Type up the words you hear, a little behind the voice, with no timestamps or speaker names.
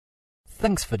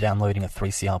Thanks for downloading a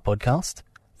 3CR podcast.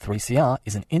 3CR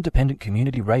is an independent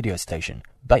community radio station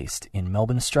based in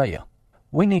Melbourne, Australia.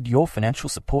 We need your financial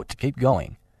support to keep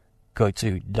going. Go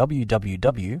to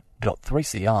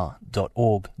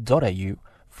www.3cr.org.au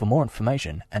for more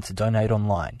information and to donate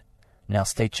online. Now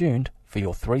stay tuned for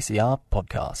your 3CR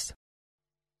podcast.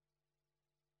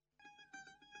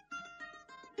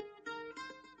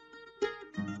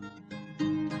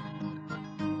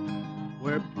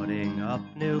 We're putting up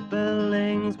new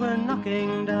buildings, we're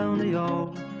knocking down the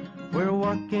old. We're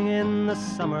working in the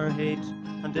summer heat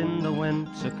and in the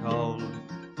winter cold.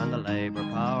 And the labour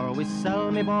power we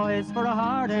sell, me boys, for a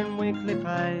hard and weekly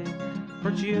pay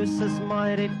produces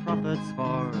mighty profits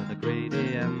for the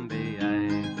greedy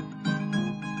MBA.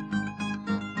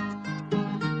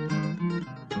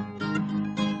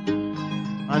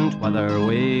 And whether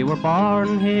we were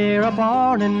born here or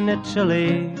born in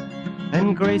Italy,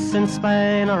 in Greece, in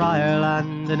Spain or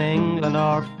Ireland, in England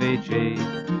or Fiji,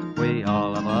 we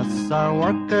all of us are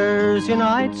workers,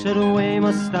 united we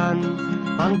must stand,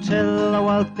 until the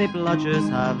wealthy bludgers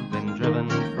have been driven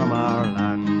from our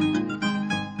land.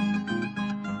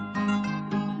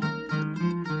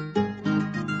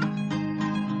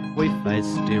 We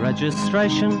faced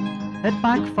deregistration, it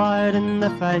backfired in the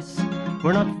face.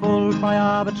 We're not fooled by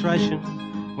arbitration,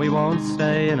 we won't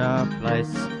stay in our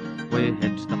place. We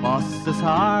hit the bosses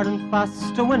hard and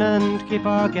fast to win and keep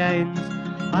our gains,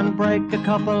 and break a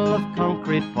couple of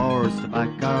concrete pours to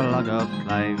back our log of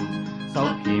claims.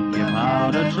 So keep your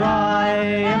powder dry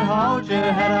and hold your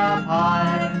head up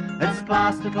high. It's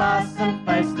class to class and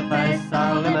face to face,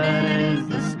 our limit is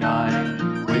the sky.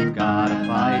 We've got a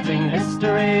fighting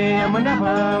history and we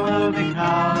never will be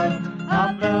cowed.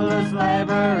 Our builders'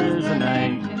 labour is a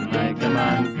name to make a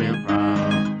man feel proud.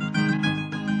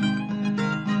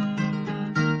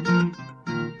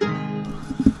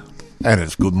 And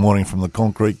it's good morning from the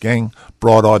Concrete Gang,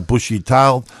 bright-eyed,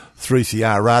 bushy-tailed,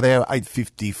 3CR radio,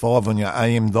 8:55 on your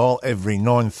AM dial every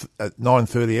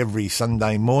 9:30 every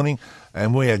Sunday morning,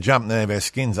 and we are jumping out of our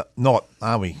skins. Not,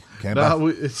 are we, Cambo? No,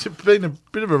 it's been a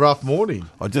bit of a rough morning.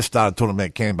 I just started talking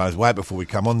about Cambo's weight before we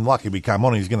come on. Lucky we come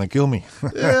on, he's going to kill me.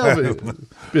 Yeah, a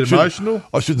bit emotional.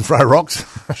 I shouldn't throw rocks.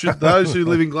 Those who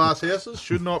live in glass houses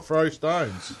should not throw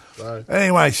stones. So,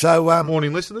 anyway, so...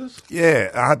 morning, listeners. Yeah,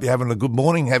 I hope you're having a good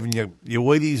morning, having your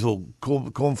Wheaties or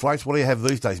cornflakes. What do you have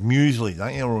these days? Muesli,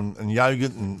 don't you? And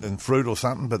yogurt and fruit or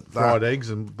something. But fried eggs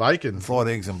and bacon. Fried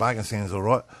eggs and bacon sounds all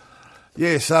right.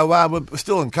 Yeah, so we're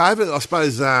still in COVID. I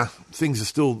suppose things are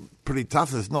still pretty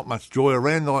tough. There's not much joy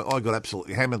around. I got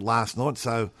absolutely hammered last night,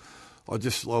 so I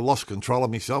lost control of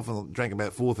myself and drank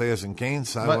about 4,000 cans.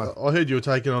 So mate, I heard you were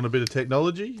taking on a bit of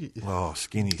technology. Oh,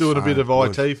 Skinny. Doing a bit of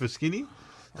IT for Skinny.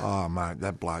 Oh, mate,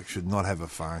 that bloke should not have a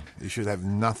phone. He should have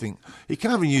nothing. He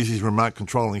can't even use his remote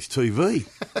control on his TV.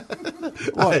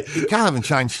 He can't even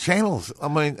change channels. I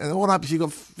mean, and what happens? He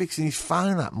got fixing his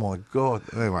phone up. My God.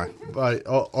 Anyway, mate,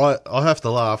 I have to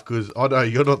laugh because I know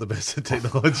you're not the best at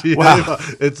technology. Well,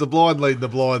 it's the blind leading the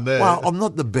blind there. Well, I'm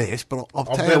not the best, but I'll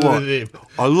tell you what.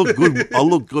 I look good. I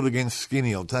look good against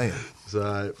Skinny. I'll tell you.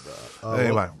 So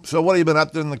anyway, so what have you been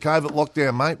up to in the COVID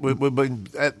lockdown, mate? We've been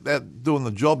out doing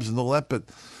the jobs and all that, but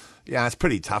yeah, it's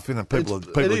pretty tough, isn't it? People are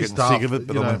getting tough, sick of it.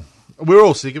 But we're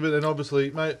all sick of it, and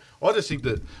obviously, mate, I think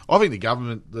the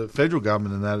government, the federal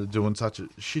government, and that are doing such a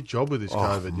shit job with this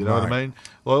COVID. You know what I mean?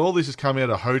 Like all this has come out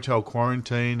of hotel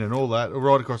quarantine and all that,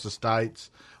 right across the states.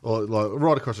 Or like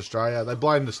right across Australia, they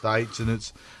blame the states, and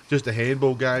it's just a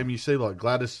handball game. You see, like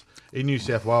Gladys in New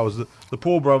South Wales, the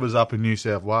poor brothers up in New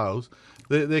South Wales,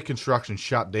 their construction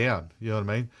shut down. You know what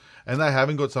I mean? And they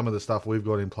haven't got some of the stuff we've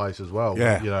got in place as well.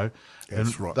 Yeah, you know,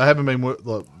 that's right. They haven't been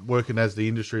working as the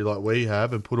industry like we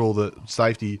have and put all the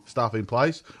safety stuff in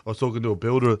place. I was talking to a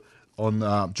builder on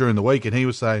during the week, and he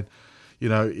was saying, you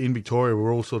know, in Victoria,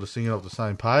 we're all sort of singing off the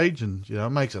same page, and you know,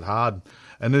 it makes it hard.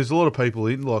 And there's a lot of people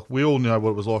we all know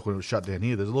what it was like when it was shut down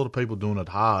here. There's a lot of people doing it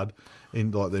hard.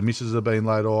 Their missus are being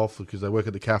laid off because they work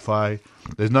at the cafe.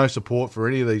 There's no support for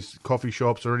any of these coffee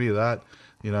shops or any of that.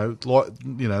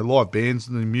 Live bands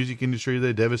in the music industry,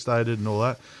 they're devastated and all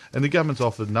that. And the government's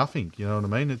offered nothing. You know what I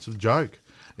mean? It's a joke.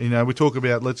 You know, we talk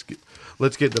about let's get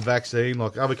the vaccine.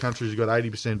 Like other countries have got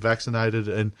 80% vaccinated,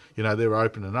 and you know they're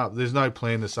opening up. There's no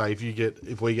plan to say if we get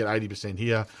 80%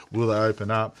 here, will they open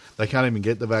up? They can't even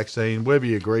get the vaccine. Whether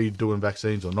you agree doing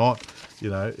vaccines or not, you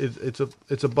know,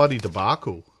 it's a bloody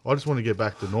debacle. I just want to get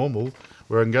back to normal,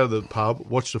 where I can go to the pub,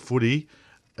 watch the footy,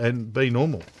 and be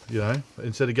normal. You know,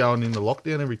 instead of going in the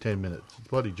lockdown every 10 minutes. It's a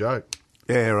bloody joke.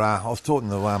 Yeah, I was talking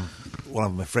to one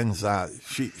of my friends.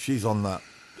 She's on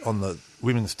the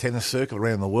women's tennis circuit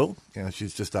around the world. You know,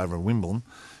 she's just over in Wimbledon,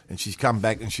 and she's come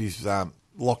back and she's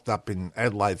locked up in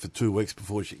Adelaide for 2 weeks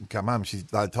before she can come home.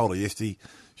 They told her yesterday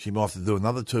she might have to do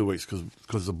another 2 weeks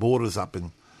because the border's up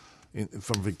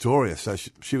from Victoria. So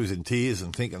she was in tears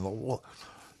and thinking, well,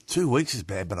 2 weeks is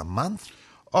bad, but a month?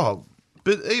 Oh,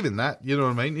 but even that, you know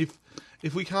what I mean?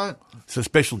 If we can't... It's a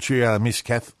special cheer, Miss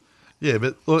Kath. Yeah,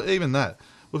 but well, even that.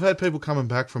 We've had people coming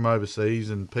back from overseas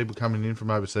and people coming in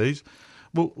from overseas.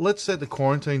 Well, let's set the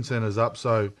quarantine centres up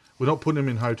so we're not putting them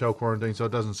in hotel quarantine so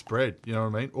it doesn't spread, you know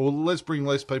what I mean? Or let's bring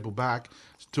less people back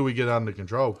till we get it under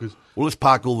control. Cause, well, let's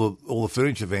park all the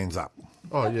furniture vans up.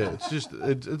 Oh, yeah,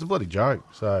 it's a bloody joke.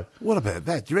 So what about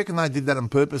that? Do you reckon they did that on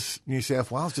purpose, New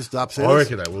South Wales, just to upset I us?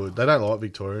 reckon they would. They don't like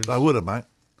Victorians. They would have, mate.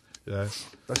 Yeah.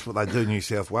 That's what they do, New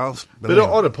South Wales. But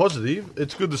on a positive,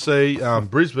 it's good to see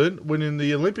Brisbane winning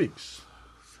the Olympics.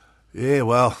 Yeah,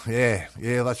 well, yeah,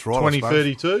 that's right.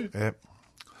 2032. Yeah.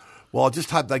 Well, I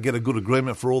just hope they get a good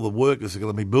agreement for all the workers who are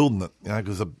going to be building it,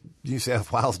 because New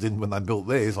South Wales didn't when they built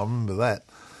theirs. I remember that.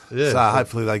 Yeah. So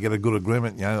hopefully they get a good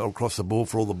agreement, across the board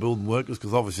for all the building workers,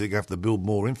 because obviously they're going to have to build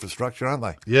more infrastructure, aren't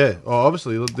they? Yeah. Oh,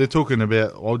 obviously they're talking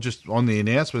about. Just on the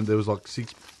announcement, there was like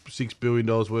 $6 billion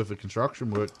worth of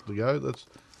construction work to go. That's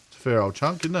a fair old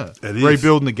chunk, isn't it? It is.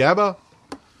 Rebuilding the Gabba.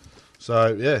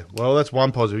 So yeah, well, that's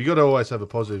one positive. You got to always have a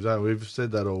positive, don't we? We've said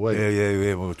that all week.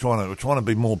 Yeah. We're trying to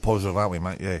be more positive, aren't we,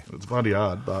 mate? Yeah. It's bloody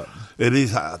hard, but it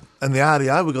is hard. And the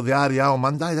RDO, we've got the RDO on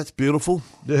Monday. That's beautiful.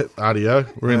 Yeah,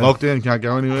 RDO. We're in lockdown. Can't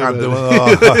go anywhere. Can't do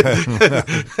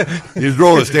it. You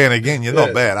draw us down again. You're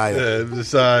not bad, are you? Yeah,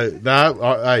 so no.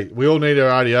 Hey, we all need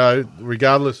our RDO,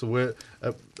 regardless of where.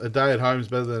 A day at home is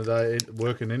better than a day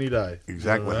working any day.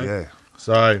 Exactly. You know what I mean? Yeah.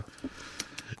 So.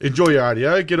 Enjoy your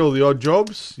RDO, get all the odd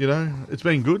jobs, It's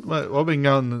been good. I've been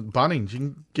going to Bunnings. You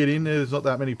can get in there, there's not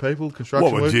that many people,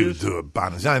 construction workers. What would workers. you do at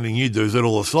Bunnings? The only thing you do is eat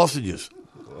all the sausages.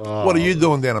 Oh. What are you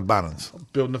doing down at Bunnings?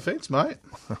 Building a fence, mate.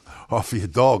 Oh, for your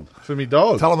dog. For me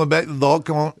dog. Tell them about the dog,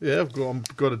 come on. Yeah, I've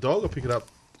got a dog. I'll pick it up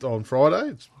on Friday.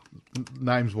 Its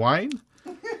name's Wayne.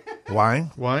 Wayne,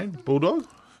 bulldog.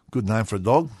 Good name for a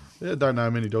dog. Yeah, don't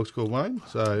know many dogs called Wayne,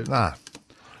 so... Nah.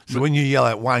 So when you yell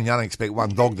at Wayne, you don't expect one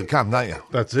dog to come, don't you?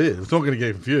 That's it. It's not going to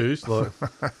get confused.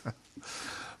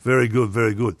 Very good,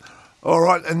 very good. All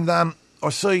right, and I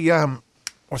see the old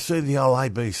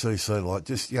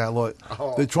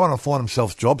ABCC, they're trying to find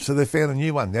themselves jobs, so they found a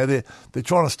new one. Now they're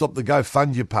trying to stop the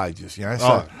GoFundMe pages,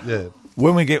 So yeah.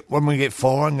 When we get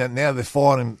fined, now they're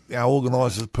fining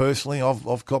organisers personally.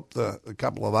 I've copped a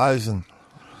couple of those and.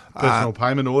 Personal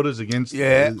payment orders against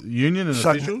the union and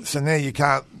officials. So now you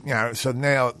can't, so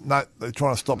now they're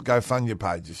trying to stop GoFundMe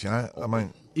pages, I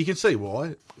mean. You can see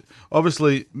why.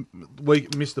 Obviously,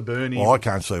 Mr. Bernie... Well, I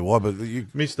can't see why, but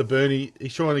Mr. Bernie,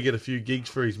 he's trying to get a few gigs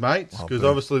for his mates, because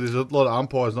obviously there's a lot of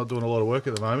umpires not doing a lot of work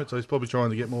at the moment, so he's probably trying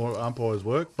to get more umpires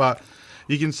work. But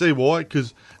you can see why,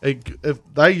 because if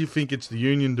they think it's the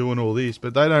union doing all this,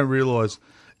 but they don't realise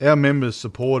our members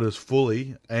support us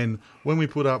fully, and when we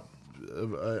put up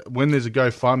when there's a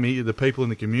GoFundMe, the people in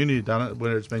the community have done it,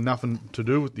 where it's been nothing to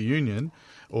do with the union,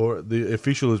 or the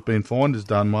official who's been fined has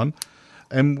done one,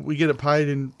 and we get it paid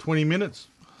in 20 minutes.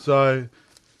 So,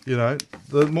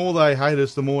 the more they hate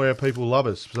us, the more our people love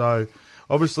us. So,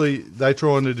 obviously, they're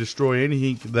trying to destroy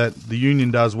anything that the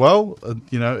union does well.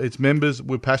 It's members.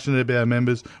 We're passionate about our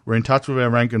members. We're in touch with our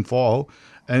rank and file.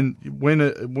 And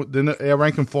then our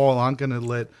rank and file aren't going to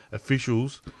let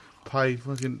officials pay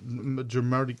fucking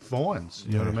dramatic fines.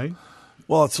 You know what I mean?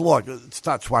 Well, it's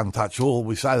touch one, touch all.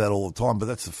 We say that all the time, but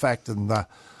that's a fact. And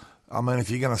if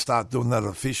you're going to start doing that at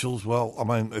officials, well,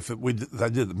 if they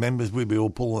did the members, we'd be all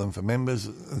pulling them for members.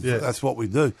 Yeah. That's what we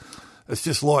do. It's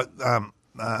just like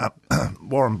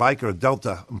Warren Baker, a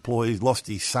Delta employee, lost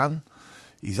his son.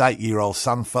 His 8-year-old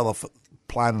son fell off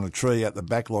playing in a tree out the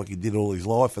back like he did all his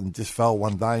life, and just fell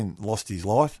one day and lost his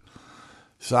life.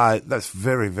 So that's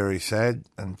very, very sad,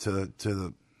 and to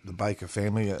the Baker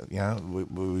family,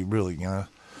 we really,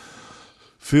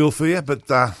 feel for you. But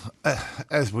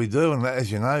as we do, and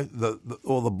as you know,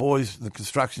 all the boys in the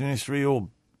construction industry all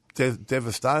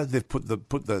devastated. They've put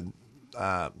the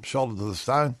shoulder to the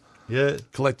stone. Yeah,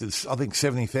 collected I think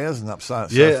 70,000 up so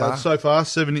far. So far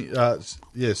 70.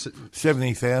 Yes,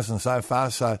 70,000 so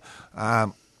far. So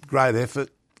great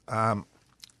effort, and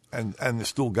they're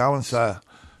still going. So.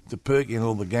 To Perky and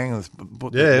all the gang and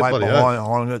put the weight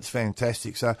behind it, it's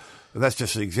fantastic. So that's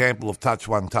just an example of touch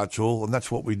one, touch all, and that's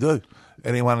what we do.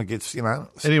 Anyone that gets,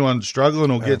 anyone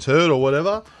struggling or gets hurt or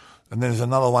whatever. And there's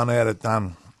another one out at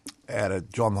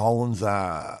John Holland's.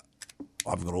 I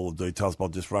haven't got all the details,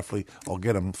 but I'll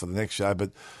get them for the next show.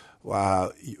 But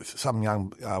some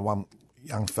young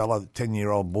fella,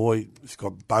 10-year-old boy, has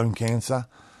got bone cancer.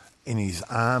 in his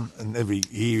arm, and every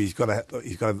year he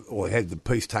had the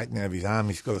piece taken out of his arm.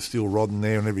 He's got a steel rod in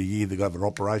there, and every year they go have an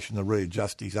operation to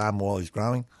readjust his arm while he's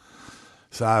growing.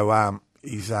 So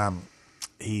his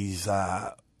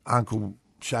uncle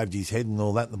shaved his head and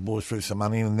all that, and the boys threw some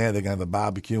money in, and now they're going to have a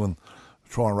barbecue and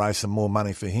try and raise some more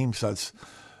money for him. So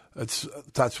it's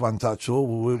touch one, touch all.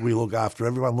 We look after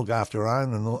everyone, look after our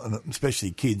own, and especially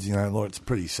kids. You know, like, it's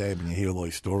pretty sad when you hear all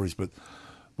these stories, but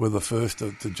we're the first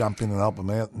to jump in and help them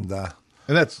out. And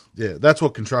that's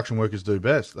what construction workers do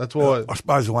best. That's why I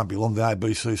suppose it won't be long. The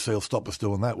ABCC will stop us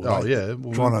doing that. Oh, they? yeah.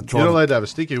 Well, you're not allowed to have a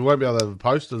sticker. You won't be able to have a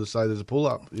poster to say there's a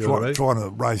pull-up. Trying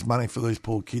to raise money for these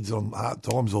poor kids on hard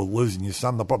times or losing your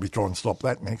son. They'll probably try and stop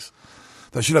that next.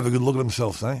 They should have a good look at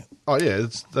themselves, eh? Oh, yeah.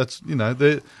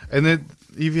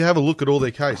 If you have a look at all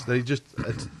their case,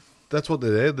 that's what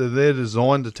they're there. They're there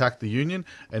designed to attack the union,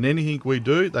 and anything we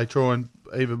do, they try and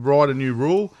either write a new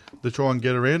rule to try and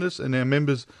get around us, and our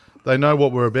members, they know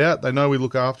what we're about. They know we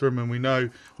look after them, and we know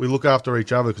we look after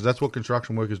each other, because that's what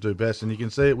construction workers do best, and you can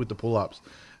see it with the pull-ups.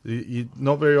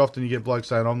 Not very often you get blokes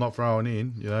saying, I'm not throwing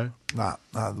in, you know. No,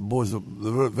 the boys are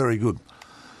very good.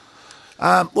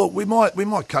 Look, we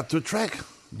might cut to a track.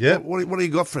 Yeah. What do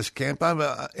you got for us, Campo?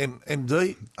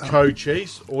 MD?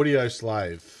 Cochise, Audio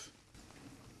Slave.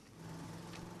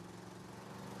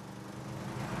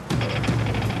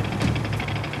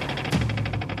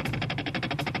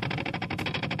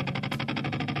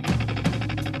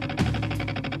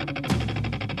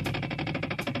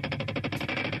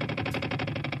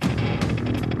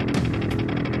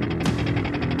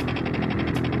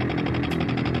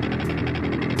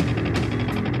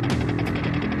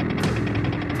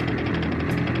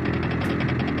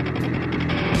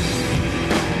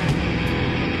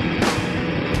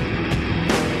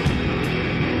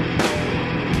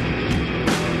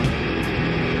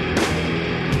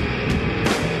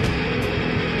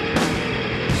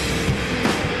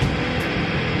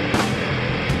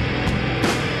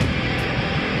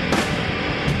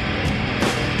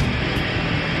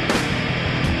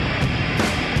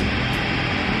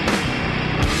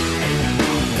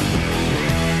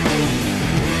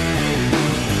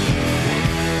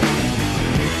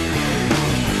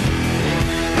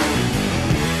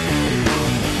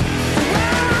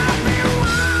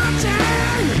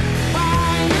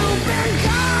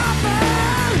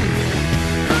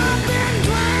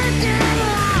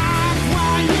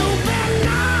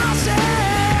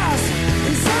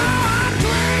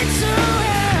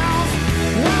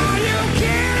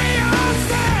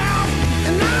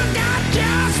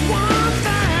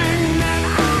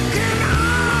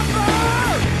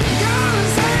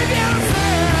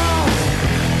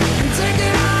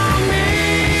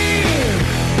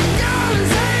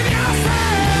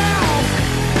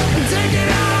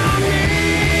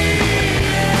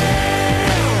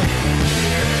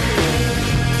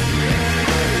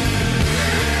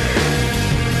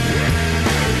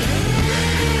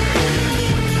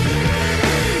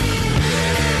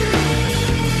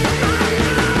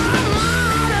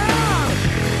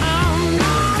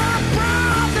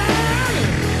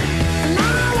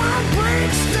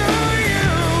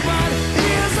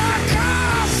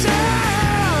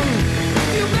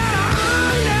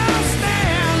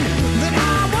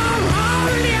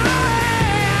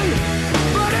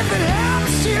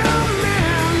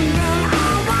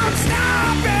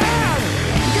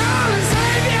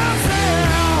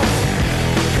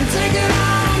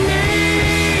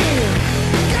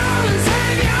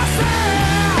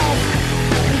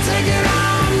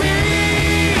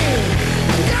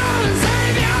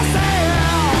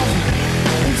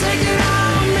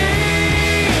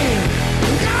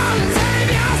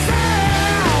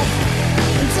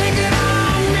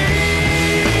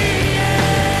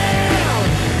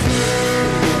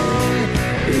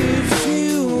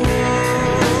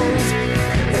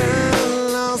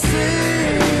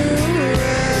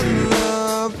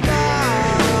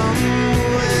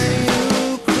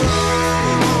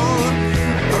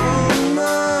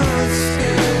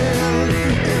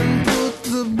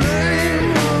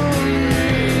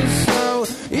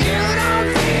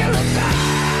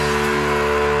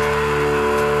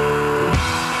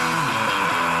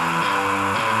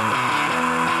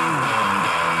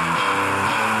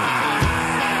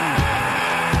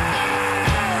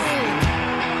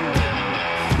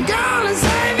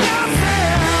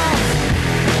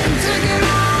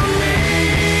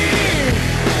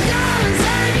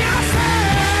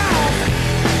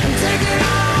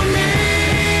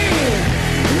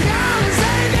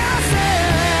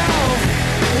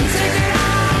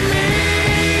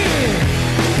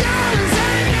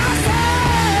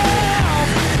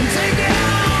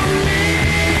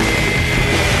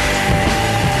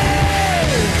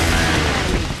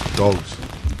 dogs.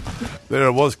 There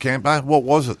it was, Campo. What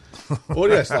was it?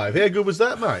 Audio Slave. How good was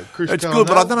that, mate? Chris It's Carnell. good,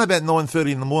 but I don't know about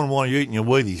 9:30 in the morning while you're eating your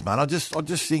Wheaties, man. I just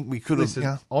think we could have. Listen, You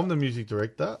know, I'm the music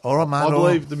director. All right, mate, I all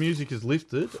believe right. the music is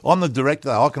lifted. I'm the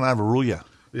director. I can overrule you.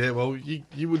 Yeah, well, you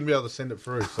wouldn't be able to send it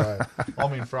through, so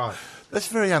I'm in front. That's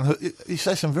very you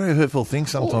say some very hurtful things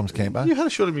sometimes, Campo. You had a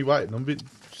shot at me waiting. I'm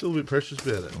still a bit precious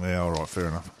about it. Yeah, all right, fair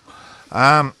enough.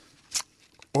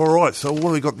 All right, so what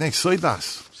have we got next?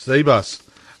 Seabus. Seabus.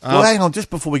 Well, hang on, just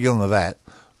before we get on to that,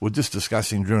 we're just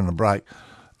discussing during the break,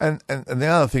 and the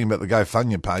other thing about the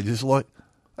GoFundMe page is like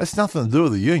it's nothing to do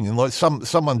with the union. Like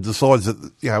someone decides that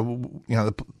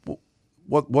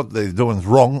what they're doing is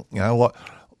wrong.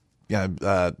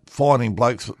 Fining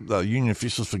blokes, union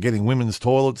officials for getting women's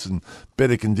toilets and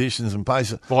better conditions and pay.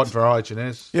 Fight for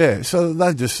IH&S. Yeah, so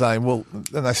they just say, well,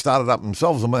 then they started up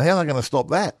themselves. I mean, how are they going to stop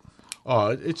that? Oh,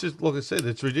 it's just like I said,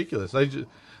 it's ridiculous.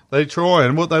 They try,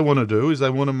 and what they want to do is they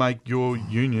want to make your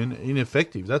union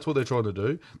ineffective. That's what they're trying to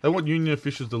do. They want union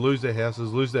officials to lose their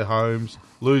houses, lose their homes,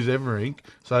 lose everything.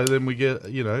 So then we get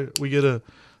a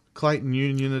Clayton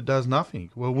union that does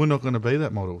nothing. Well, we're not going to be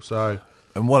that model. So,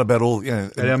 And what about all,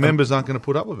 and our members aren't going to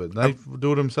put up with it. They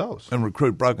do it themselves. and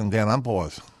recruit broken down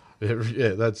umpires?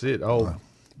 Yeah, that's it. Oh,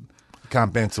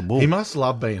 Can't bounce a ball. he must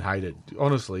love being hated.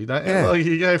 Honestly, Yeah. like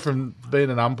you go from being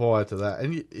an umpire to that,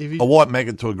 and if A white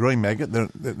maggot to a green maggot,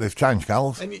 they've changed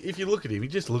colours. if you look at him, he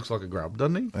just looks like a grub,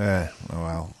 doesn't he? Yeah,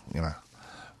 well,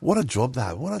 what a job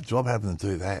though. What a job having to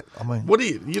do that. I mean, What do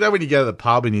you know when you go to the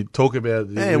pub and you talk about?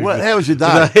 yeah, how was your day?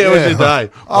 How was your day?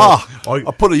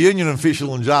 I put a union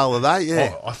official in jail today,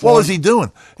 yeah. I What find- was he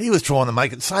doing? He was trying to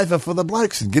make it safer for the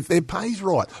blokes and get their pays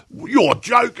right. You're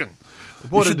joking.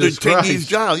 What you a should do 10 disgrace. years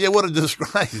jail. Yeah, what a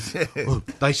disgrace. Yeah. Well,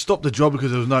 they stopped the job because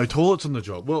there was no toilets on the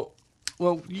job. Well,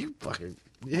 you fucking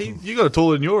you got a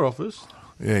toilet in your office,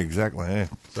 Yeah, exactly, yeah.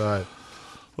 so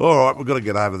All right, we've got to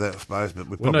get over that, I suppose, but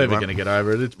we're never going to get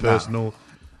over it. It's personal.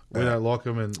 We don't like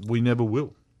them, and we never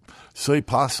will. C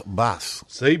plus bus.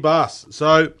 See, bus.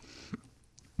 So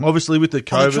obviously with the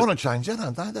Oh, they're COVID, trying to change that,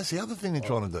 aren't they? That's the other thing they're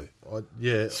trying to do.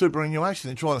 yeah, Superannuation,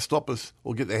 they're trying to stop us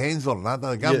or get their hands on it, aren't they,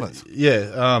 the governments?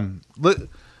 Yeah.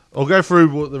 I'll go through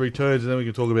what the returns, and then we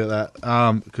can talk about that.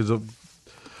 Because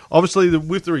obviously,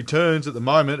 with the returns at the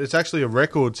moment, it's actually a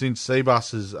record since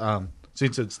Cbus has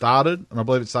since it started, and I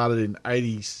believe it started in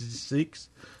 '86.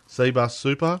 Cbus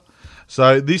Super.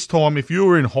 So this time, if you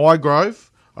were in high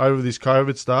growth over this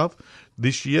COVID stuff,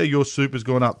 this year your super's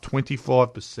gone up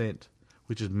 25%,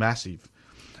 which is massive.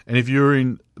 And if you're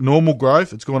in normal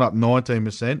growth, it's gone up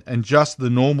 19%. And just the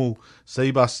normal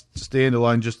Cbus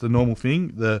standalone, just the normal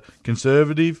thing, the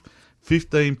conservative,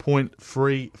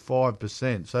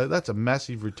 15.35%. So that's a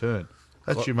massive return.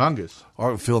 That's humongous. I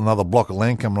can feel another block of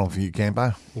land coming on for you,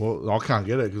 Campo. Well, I can't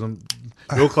get it because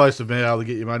you're close to being able to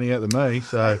get your money out than me.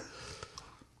 So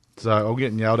I'm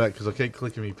getting yelled at because I keep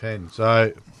clicking my pen.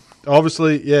 So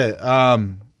obviously, yeah,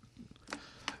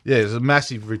 it's a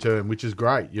massive return, which is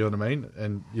great. You know what I mean?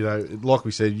 And like we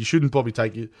said, you shouldn't probably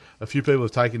take it. A few people have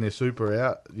taken their super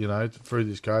out, through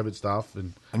this COVID stuff.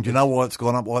 And And do you know why it's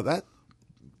gone up like that?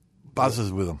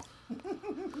 Buzzers with them.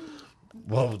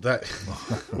 well,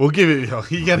 we'll give it.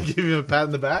 You going to give him a pat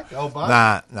in the back, old bud?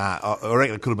 Nah, I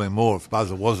reckon it could have been more if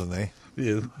Buzzer wasn't there.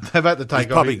 Yeah, they've had to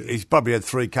take He's probably had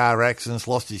 3 car accidents,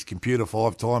 lost his computer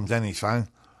 5 times and his phone.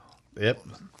 Yep,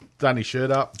 done his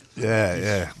shirt up.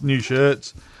 Yeah. New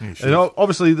shirts. And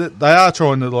obviously they are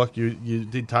trying to, like you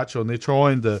did touch on, they're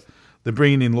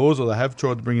bringing in laws, or they have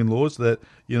tried to bring in laws that,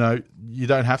 you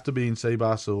don't have to be in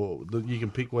Cbus, or that you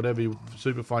can pick whatever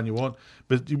super fund you want.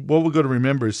 But what we've got to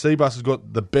remember is Cbus has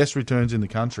got the best returns in the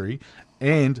country,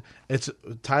 and it's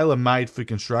tailor-made for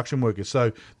construction workers.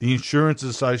 So the insurances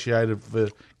associated for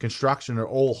construction are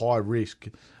all high risk.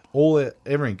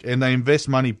 Everything, and they invest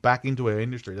money back into our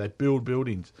industry. They build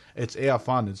buildings. It's our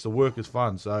fund. It's the workers'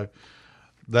 fund. So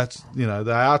that's they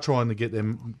are trying to get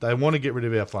them. They want to get rid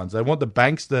of our funds. They want the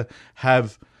banks to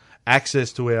have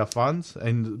access to our funds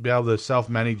and be able to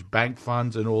self-manage bank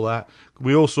funds and all that.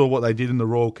 We all saw what they did in the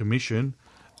Royal Commission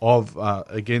of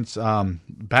against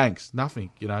banks.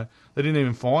 Nothing. They didn't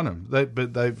even fine them.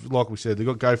 But they've, like we said, they've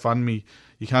got GoFundMe.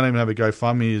 You can't even have a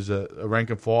GoFundMe as a rank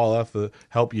and filer for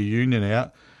help your union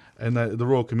out. And the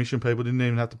Royal Commission people didn't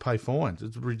even have to pay fines.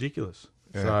 It's ridiculous.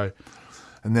 Yeah. So,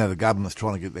 And now the government's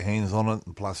trying to get their hands on it,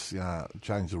 and plus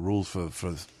change the rules for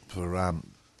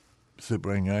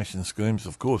superannuation schemes,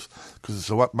 of course, because it's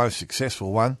the most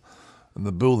successful one. And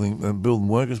the building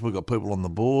workers, we've got people on the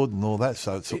board and all that.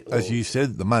 So, as you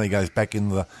said, the money goes back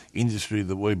into the industry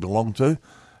that we belong to.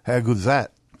 How good's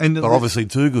that? And They're obviously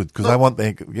too good because they want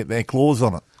get their claws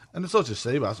on it. And it's not just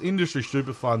Cbus. Industry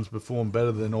super funds perform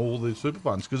better than all the super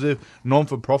funds because they're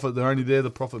non-for-profit. They're only there the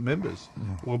profit members.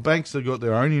 Well, banks have got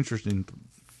their own interest in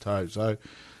tow. So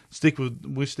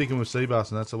we're sticking with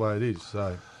Cbus, and that's the way it is.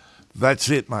 So That's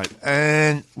it, mate.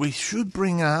 And we should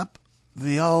bring up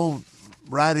the old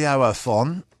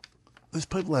radio-a-thon. There's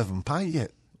people who haven't paid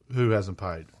yet. who hasn't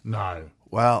paid? No.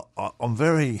 Well, I'm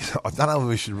very... I don't know if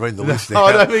we should read the list out.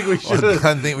 I don't think we should. I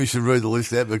don't think we should read the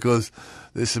list out because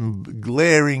there's some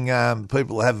glaring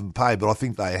people who haven't paid, but I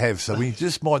think they have. So we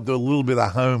just might do a little bit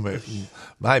of homework.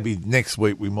 Maybe next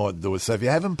week we might do it. So if you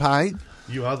haven't paid...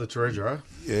 You are the treasurer.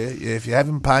 Yeah. If you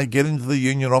haven't paid, get into the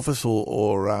union office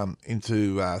or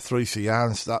into 3CR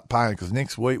and start paying because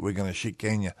next week we're going to shit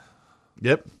can you.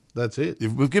 Yep, that's it.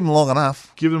 We've given them long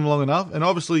enough. Give them long enough. And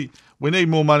obviously, we need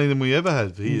more money than we ever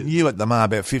had here. You at the mow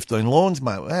about 15 lawns,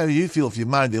 mate. How do you feel if you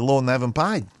mowed their lawn and they haven't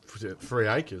paid? 3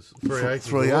 acres.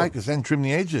 3 acres and trim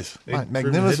the edges. Yeah, Mate,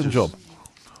 trim the magnificent edges. job.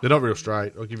 They're not real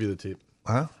straight. I'll give you the tip.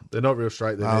 Huh? They're not real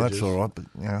straight. They're Oh, edges. that's all right. But,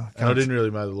 you know, And I didn't really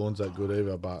mow the lawns that good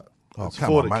either, but it's come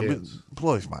for on, the mate. kids.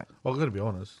 Please, mate. Well, I've got to be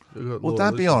honest. Well,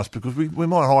 don't be honest because we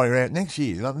might hire you out next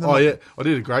year. Oh, yeah. I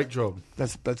did a great job.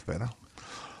 That's better.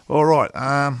 All right.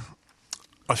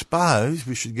 I suppose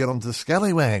we should get on to the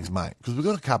scallywags, mate, because we've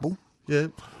got a couple. Yeah.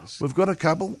 We've got a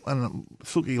couple, and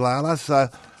Suki Lala, so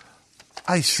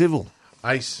Ace Civil.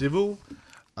 Ace Civil.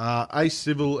 Ace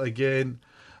Civil again.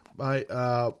 Mate,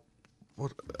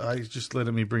 what? He's just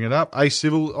letting me bring it up. Ace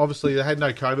Civil, obviously, they had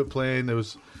no COVID plan. There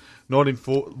was not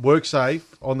WorkSafe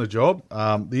on the job.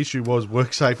 The issue was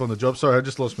WorkSafe on the job. Sorry, I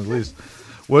just lost my list.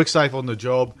 WorkSafe on the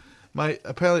job. Mate,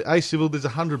 apparently Ace Civil, there's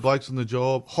 100 blokes on the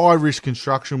job. High-risk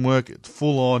construction work. It's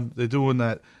full on. They're doing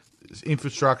that. It's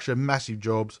infrastructure, massive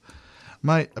jobs.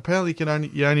 Mate, apparently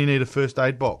you only need a first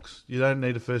aid box. You don't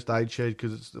need a first aid shed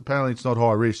because apparently it's not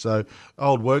high risk. So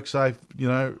old WorkSafe,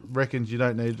 reckons you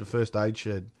don't need a first aid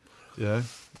shed. Yeah,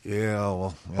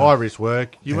 well. Yeah. High risk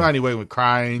work. You're only working with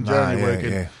cranes. You're only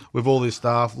working yeah. with all this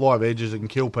stuff, live edges that can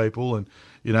kill people, and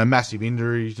massive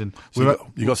injuries. And So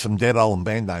you got some dead old and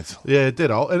band-aids. yeah,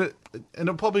 dead old. And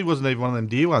it probably wasn't even one of them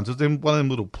deer ones. It was one of them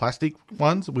little plastic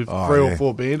ones with 3 or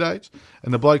 4 band-aids.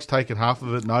 And the bloke's taken half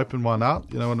of it and opened one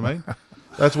up. You know what I mean?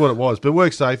 That's what it was. But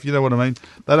WorkSafe, you know what I mean?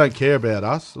 They don't care about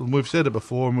us. And we've said it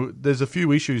before. And there's a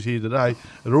few issues here today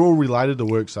that are all related to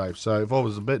WorkSafe. So if I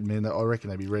was a betting man, I reckon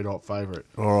they'd be red hot favourite.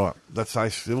 All right, that's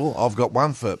Ace Civil. I've got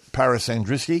one for Paris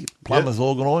Andriski, plumbers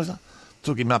organiser.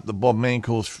 Took him up to Bob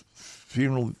Mancourt's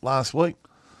funeral last week.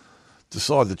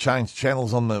 Decided to change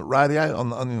channels on the radio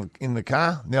in the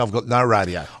car. Now I've got no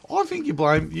radio. I think you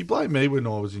blame me when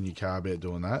I was in your car about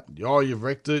doing that. Oh, you've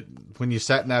wrecked it when your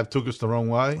sat-nav took us the wrong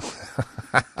way.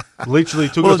 Literally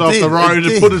took us off the road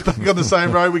and put us back on the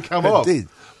same road we come off. It did.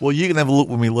 Well, you can have a look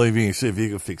when we leave here and see if you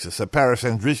can fix it. So Paris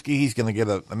Andriski, he's going to get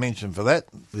a mention for that.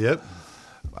 Yep.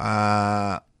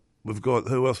 We've got,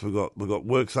 who else we've got? We've got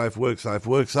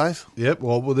WorkSafe. Yep.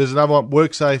 Well, there's another one,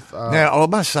 WorkSafe. Now, I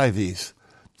must say this.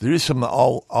 There is some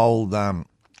old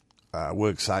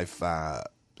WorkSafe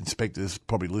inspectors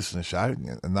probably listen to the show,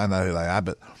 and they know who they are,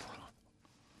 but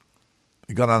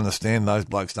you've got to understand those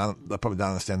blokes, they probably don't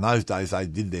understand those days they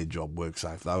did their job,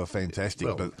 WorkSafe. They were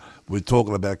fantastic, but we're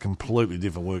talking about completely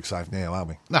different WorkSafe now, aren't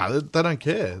we? No, they don't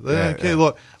care. They don't care.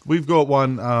 Like, we've got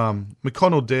one,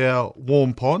 McConnell Dow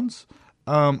Warm Ponds.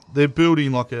 They're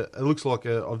building it looks like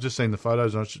I've just seen the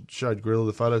photos and I showed Grilla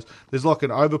the photos. There's like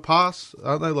an overpass,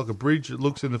 aren't they? Like a bridge, it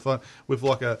looks in the front with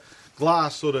like a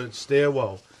glass sort of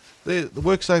stairwell. The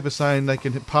WorkSafe are saying they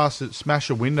can smash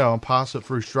a window and pass it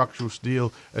through structural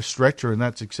steel, a stretcher, and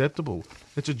that's acceptable.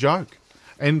 It's a joke.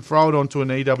 And throw it onto an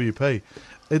EWP.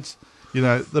 It's,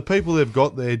 the people they've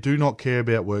got there do not care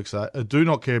about WorkSafe, do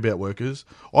not care about workers.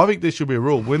 I think there should be a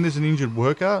rule. When there's an injured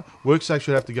worker, WorkSafe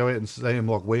should have to go out and see them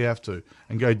like we have to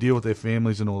and go deal with their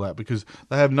families and all that because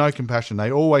they have no compassion. They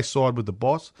always side with the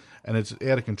boss and it's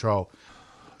out of control.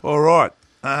 All right.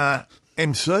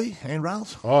 MC,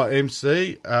 handrails? Oh,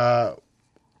 MC,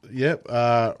 yep.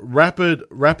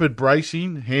 Rapid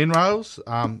bracing handrails,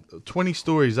 20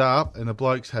 stories up, and the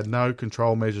blokes had no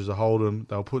control measures to hold them.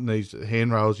 They were putting these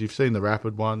handrails. You've seen the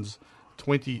rapid ones,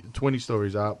 20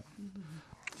 stories up,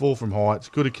 fall from heights.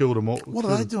 Could have killed them all. What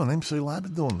are they doing? MC Labour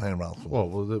doing handrails?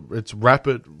 Well, it's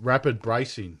rapid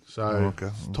bracing. So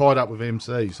it's tied up with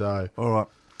MC. So all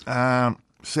right.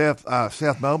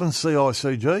 South Melbourne,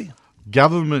 CICG.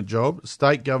 Government job,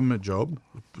 state government job,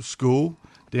 school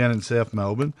down in South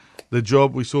Melbourne. The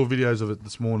job, we saw videos of it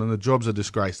this morning, the job's a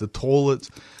disgrace. The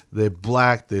toilets, they're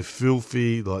black, they're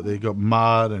filthy, like they've got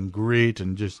mud and grit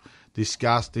and just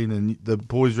disgusting. And the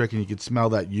boys reckon you could smell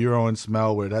that urine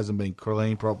smell where it hasn't been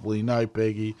cleaned properly. No,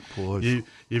 Peggy.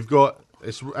 You've got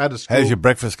It's at a school. How's your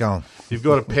breakfast going? You've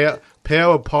got a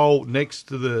power pole next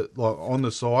to the on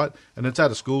the site, and it's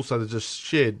at a school, so there's just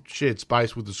shared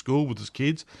space with the school with the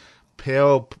kids.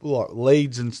 Power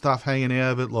leads and stuff hanging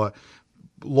out of it, like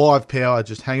live power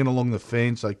just hanging along the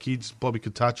fence, so kids probably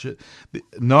could touch it.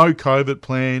 No COVID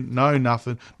plan, no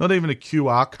nothing, not even a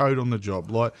QR code on the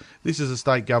job. Like, this is a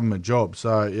state government job,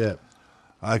 so yeah.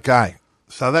 Okay,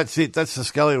 so that's it. That's the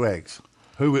Scallywags.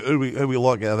 Who we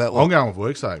like out of that lot? I'm going with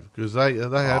WorkSafe because they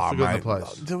have forgotten the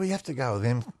place. Do we have to go with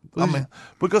them? I mean,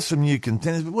 we've got some new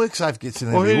contenders, but WorkSafe gets in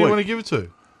every Well, who week. do you want to give it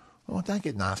to? Oh, don't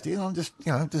get nasty. I'm just,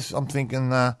 I'm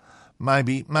thinking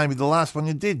maybe the last one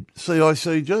you did,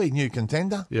 CICG, new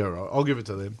contender. Yeah, right. I'll give it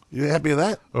to them. You happy with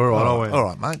that? All right, I win. All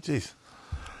right, mate. Jeez.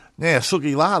 Now,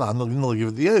 Suki Lada, I'm not going to give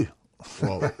it to you.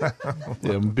 Well,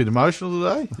 yeah, I'm a bit emotional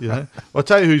today. You know, I'll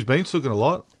tell you who's been sooking a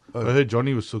lot. I heard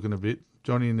Johnny was sooking a bit.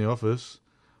 Johnny in the office.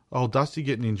 Old Dusty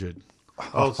getting injured.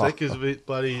 Old Secker's a bit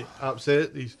bloody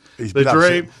upset. He's the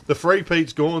dream. Upset. The free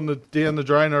Pete's gone down the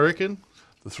drain, I reckon.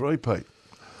 The 3-Pete.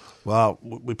 Well,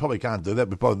 we probably can't do that.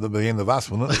 We'll probably be the end of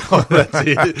us, wouldn't it? That's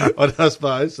it, I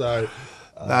suppose. So,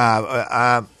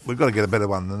 we've got to get a better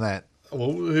one than that.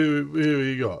 well, who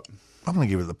you got? I'm going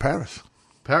to give it to Paris.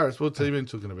 Paris. What's he been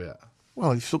talking about?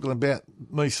 Well, he's talking about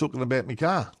me my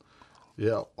car.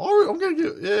 Yeah, I'm going to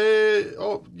give. Yeah,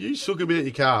 oh, you suck about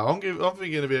your car. I'm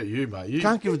thinking about you, mate. You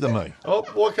Can't give it to me. Oh,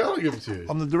 why can't I give it to you?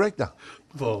 I'm the director.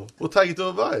 Well, we'll take it to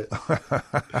a vote.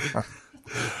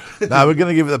 No, we're going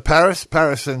to give it to Paris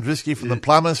and Drisky from the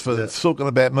Plumbers for sooking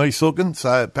about me sooking.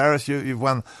 So, Paris, you've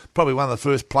won probably one of the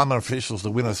first plumber officials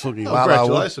to win a Sookie Lada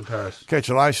award. Congratulations, Paris.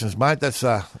 Congratulations, mate. That's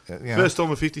First time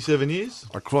in 57 years.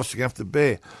 a cross you have to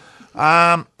bear.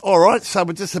 All right, so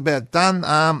we're just about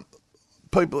done.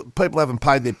 People haven't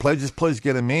paid their pledges. Please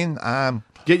get them in.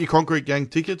 Get your Concrete Gang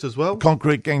tickets as well.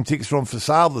 Concrete Gang tickets are on for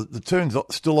sale. The turn's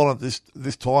still on at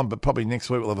this time, but probably next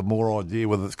week we'll have a more idea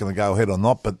whether it's going to go ahead or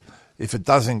not. But if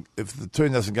the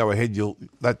turn doesn't go ahead,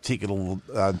 that ticket will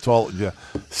entitle you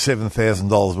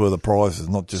 $7,000 worth of prizes,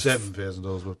 not just $7,000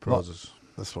 worth of prizes.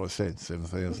 That's what I said,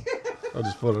 7,000. I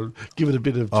just want to give it a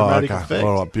bit of dramatic effect.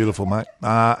 All right, beautiful, mate.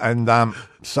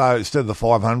 So instead of the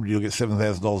 500, you'll get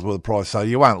 $7,000 worth of prize. So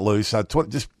you won't lose. So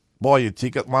just buy your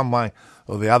ticket one way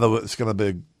or the other. It's going to be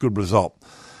a good result.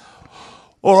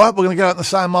 All right, we're going to go out in the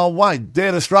same old way.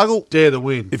 Dare to struggle. Dare to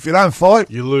win. If you don't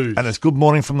fight, you lose. And it's good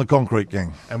morning from the Concrete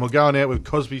Gang. And we're going out with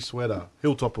Cosby Sweater,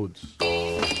 Hilltop Woods.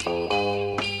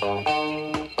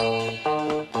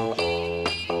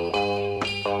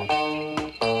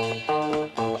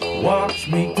 Watch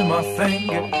me do my thing,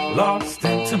 get lost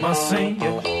into my scene,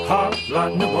 yeah. Hot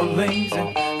like New Orleans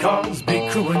and Cosby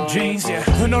crew and jeans, yeah.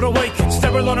 Not awakened,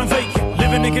 sterile and vacant,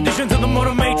 living in conditions of the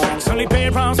motor matrix. Only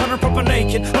paying pounds on her proper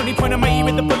naked. Only point I made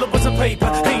with the bullet was a paper.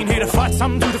 Ain't here to fight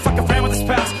some dude to fuck around with his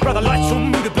past. Rather light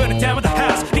some mood to burn it down with the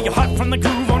house. Get you hot from the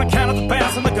groove on account of the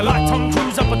bass. And look a like Tom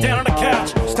Cruise up or down on the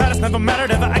couch. Status never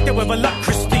mattered, ever acted with a luck.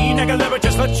 Christine, Aguilera,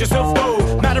 just let yourself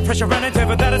go. Matter pressure and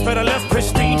endeavor, that is better left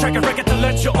pristine. Track a record to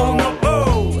let you all know.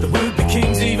 Oh, the would-be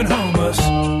kings even homeless.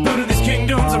 Building these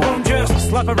kingdoms are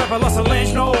unjust. Like a rapper lost a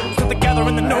land knows that the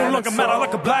gathering that no longer matter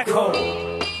like a black hole.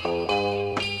 And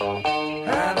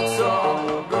it's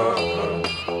all good.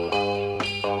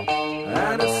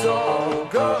 And it's all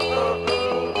good.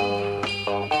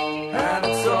 And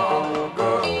it's all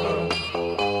good.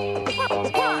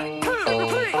 1, 2,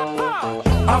 3, 4.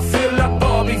 I feel like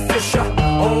Bobby Fischer,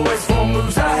 always 4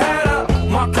 moves ahead of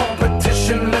my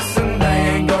competition. Listen, they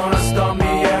ain't gonna stop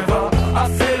me ever. I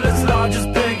feel as large as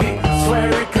Biggie, swear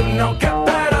it could not get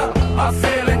better. I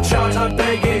feel in charge like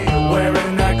Biggie,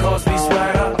 wearing that Cosby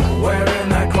sweater, wearing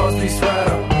that Cosby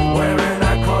sweater, wearing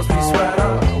that Cosby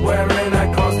sweater, wearing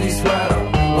that Cosby sweater,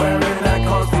 wearing that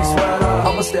Cosby sweater.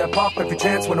 I'ma step up every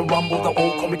chance when I rumble. The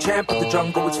old call me champ, but the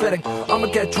jungle is fitting. I'ma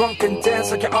get drunk and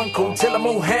dance like your uncle till I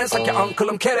move hands like your uncle.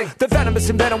 I'm kidding. The venom is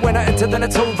in venom when I enter, then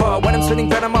it's over. When I'm spinning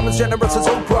venom, I'm as generous as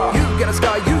Oprah. You get a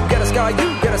sky, you get a sky,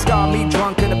 you get a sky. Me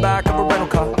drunk in the back of a rental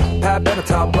car. Pat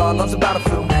Benatar, blood loves a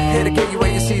battlefield. Here to get you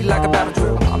where you see like a battle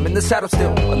drill. I'm in the saddle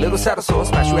still, a little saddle sore.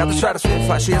 Smash you out the stratosphere,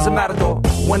 flashy as a matador.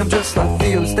 When I'm just like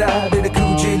Theo's dad, in a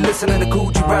Coogee, listening to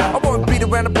Coogee rap. I won't beat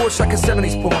around the bush like a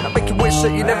 70s porn. I make you wish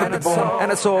that you never been born.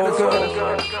 And it's all good. And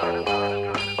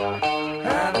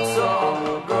it's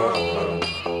all good.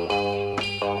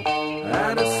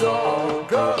 And it's all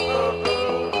good.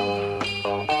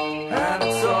 And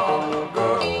it's all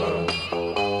good.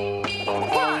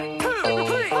 1, 2,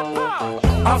 3, 4.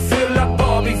 I feel like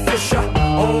Bobby Fischer,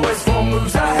 always 4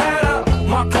 moves ahead of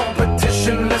my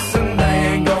competition. Listen, they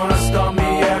ain't gonna stop me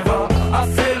ever. I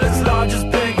feel as large as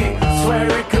Biggie, swear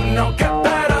it could not get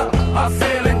better. I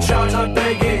feel in charge like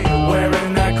Biggie, wearing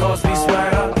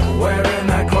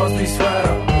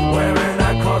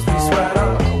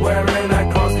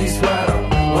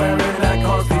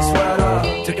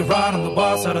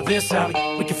of this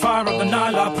alley. We can fire up the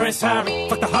night like Prince Harry.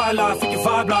 Fuck the high life, we can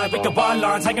vibe like with the wild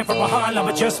lines hanging from behind like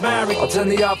we're just married. I'll turn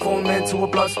the iPhone into a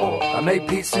blood sport. I make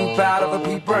pea soup out of a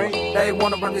pea brain. They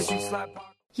wanna run the streets like...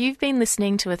 You've been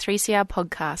listening to a 3CR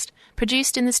podcast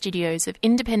produced in the studios of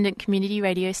independent community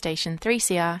radio station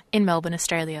 3CR in Melbourne,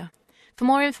 Australia. For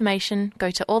more information,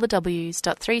 go to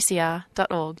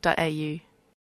allthews.3cr.org.au.